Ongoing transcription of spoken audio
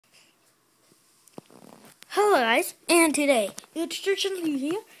guys, and today it's Christian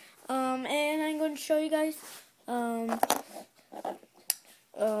here, and I'm going to show you guys, the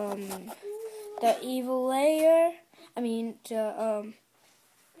evil Lair.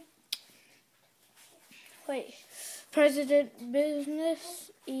 President Business,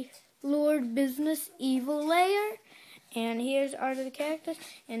 Lord Business, Evil Lair, and here's all of the characters,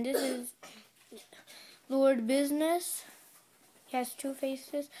 and this is Lord Business. He has two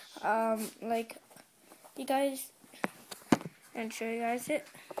faces, you guys, and show you guys it.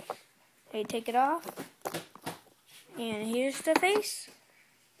 They take it off, and here's the face.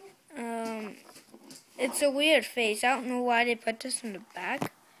 It's a weird face. I don't know why they put this in the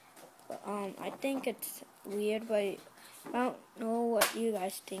back, but I think it's weird, but I don't know what you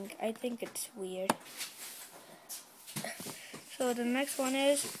guys think. I think it's weird. So the next one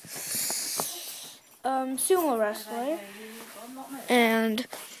is sumo wrestler, and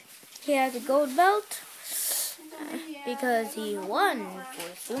he has a gold belt because he won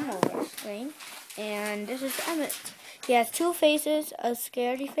for sumo wrestling. And this is Emmett. He has two faces, a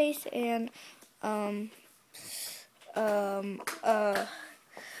scaredy face and a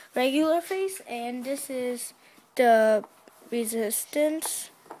regular face. And this is the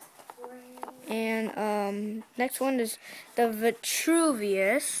Resistance. And next one is the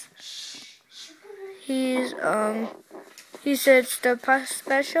Vitruvius. He says the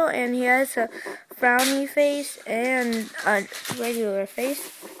special, and he has a frowny face and a regular face.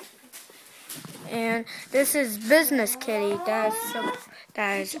 And this is Business Kitty. That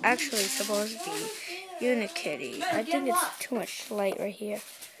is actually supposed to be Unikitty. I think it's too much light right here.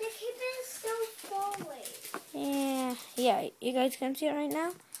 The kid is still falling. Yeah, you guys can see it right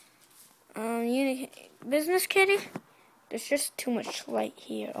now. Business Kitty. There's just too much light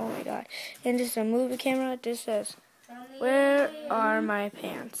here. Oh my god. And this is a movie camera. This says, "Where are my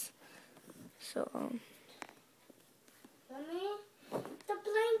pants?" So, The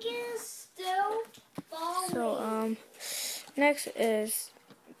blanket is still falling. So, next is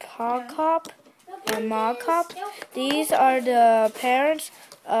Paw Cop and Ma Cop. These are the parents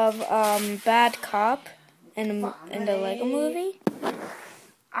of Bad Cop in the Lego movie.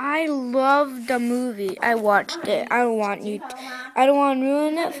 I love the movie. I watched it. I don't want to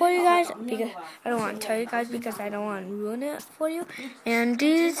ruin it for you guys because I don't want to tell you guys because I don't want to ruin it for you. And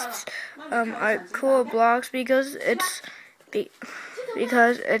these are cool blocks because it's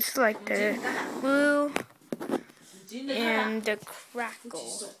like the blue and the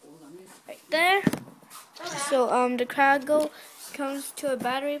crackle right there. So the crackle comes to a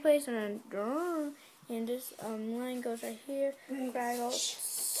battery place, and then this line goes right here. Crackle.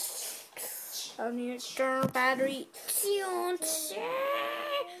 Here, battery,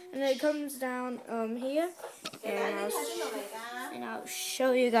 and it comes down here, and I'll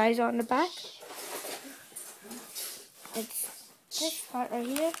show you guys on the back. It's this part right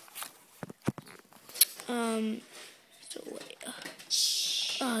here. There.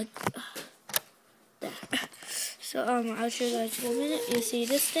 So I'll show you guys in a minute. You see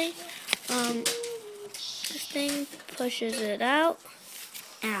this thing? This thing pushes it out,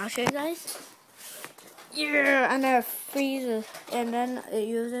 and I'll show you guys. Yeah, and then it freezes, and then it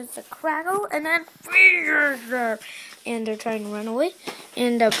uses the crackle, and then freezes them, and they're trying to run away.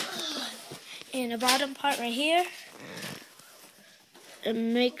 And the bottom part right here, it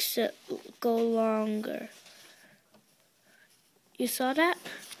makes it go longer. You saw that?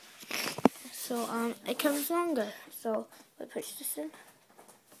 So it comes longer. So I push this in.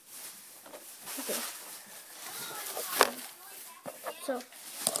 Okay. So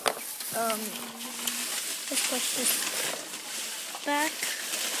let's push this back.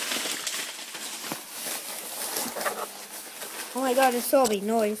 Oh my god, it's so big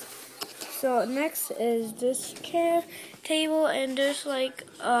noise. So next is this table, and there's like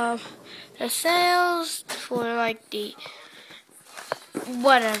the sails for like the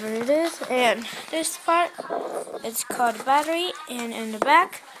whatever it is, and this part it's called battery, and in the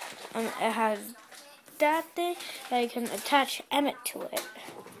back it has that thing that you can attach Emmett to it.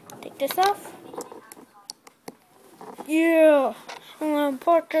 Take this off. Yeah, I'm gonna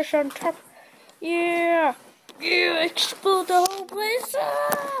put this on top. Yeah, explode the whole place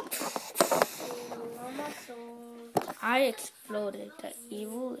up. I exploded the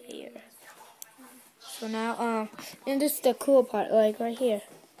evil Lair. So now, and this is the cool part, like right here.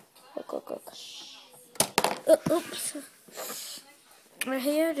 Look. Oops. Right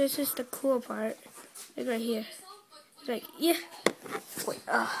here, this is the cool part. Like right here. It's like, yeah. Wait,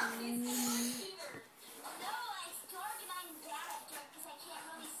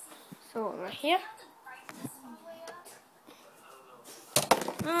 So right here.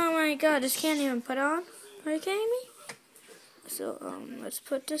 Oh my god, this can't even put on. Are you kidding me? So, let's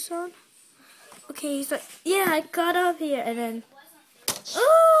put this on. Okay, he's like, yeah, I got up here, and then,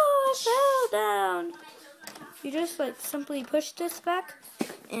 oh, I fell down. You just, like, simply push this back,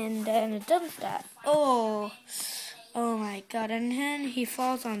 and then it does that. Oh my God, and then he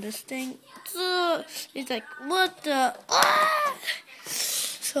falls on this thing. He's like, what the, ah!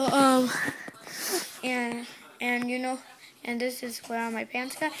 So, and you know, and this is where my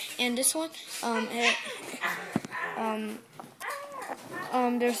pants got, and this one,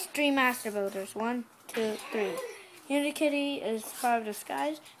 there's 3 master builders. 1, 2, 3. Unikitty is part of the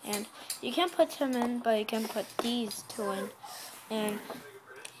skies, and you can't put him in, but you can put these 2 in. And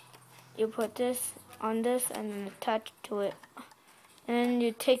you put this on this and then attach to it. And then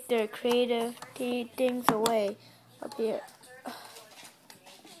you take their creative things away up here.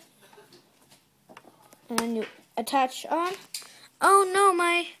 And then you attach on. Oh no,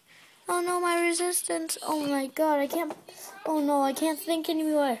 my resistance. Oh my God, I can't. Oh no, I can't think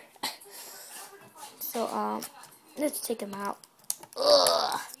anymore. So let's take him out.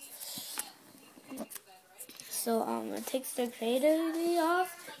 Ugh. So it takes the creativity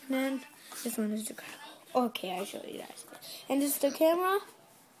off, and then this one is the camera. Okay, I'll show you guys. And this is the camera.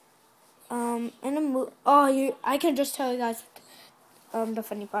 And the I can just tell you guys the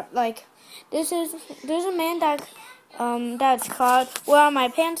funny part. Like there's a man that's called Where Are My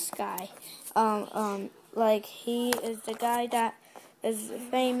Pants Guy. Like he is the guy that is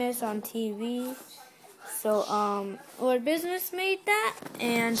famous on TV. So our business made that,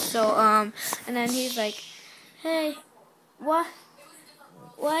 and so and then he's like, hey, what,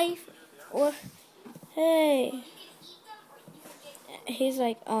 wife, what, hey. He's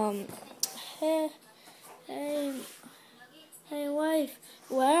like, hey, wife,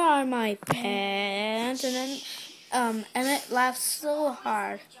 where are my pants? And then Emmett laughs so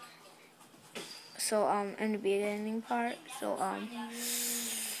hard. So in the beginning part, so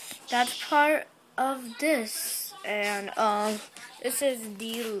that's part of this, and this is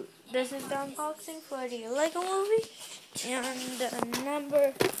the unboxing for the Lego movie, and the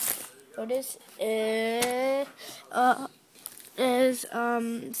number for this is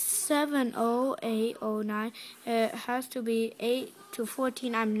 70809. It has to be 8 to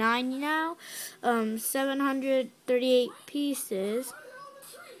 14. I'm 9 now. 738 pieces.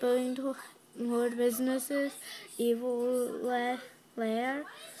 Building to more businesses. Evil Lair.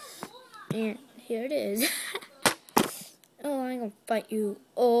 And here it is. Oh, I'm gonna fight you.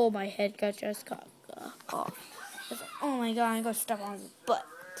 Oh, my head just got off. Oh my God, I'm gonna step on your butt.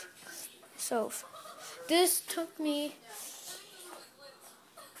 So, this took me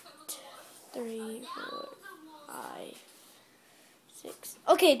 3, 4, 5, 6.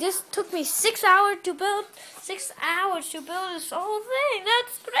 Okay, this took me 6 hours to build. 6 hours to build this whole thing.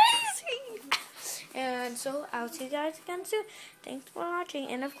 That's crazy. And so I'll see you guys again soon. Thanks for watching,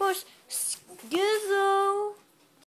 and of course, Skizzo.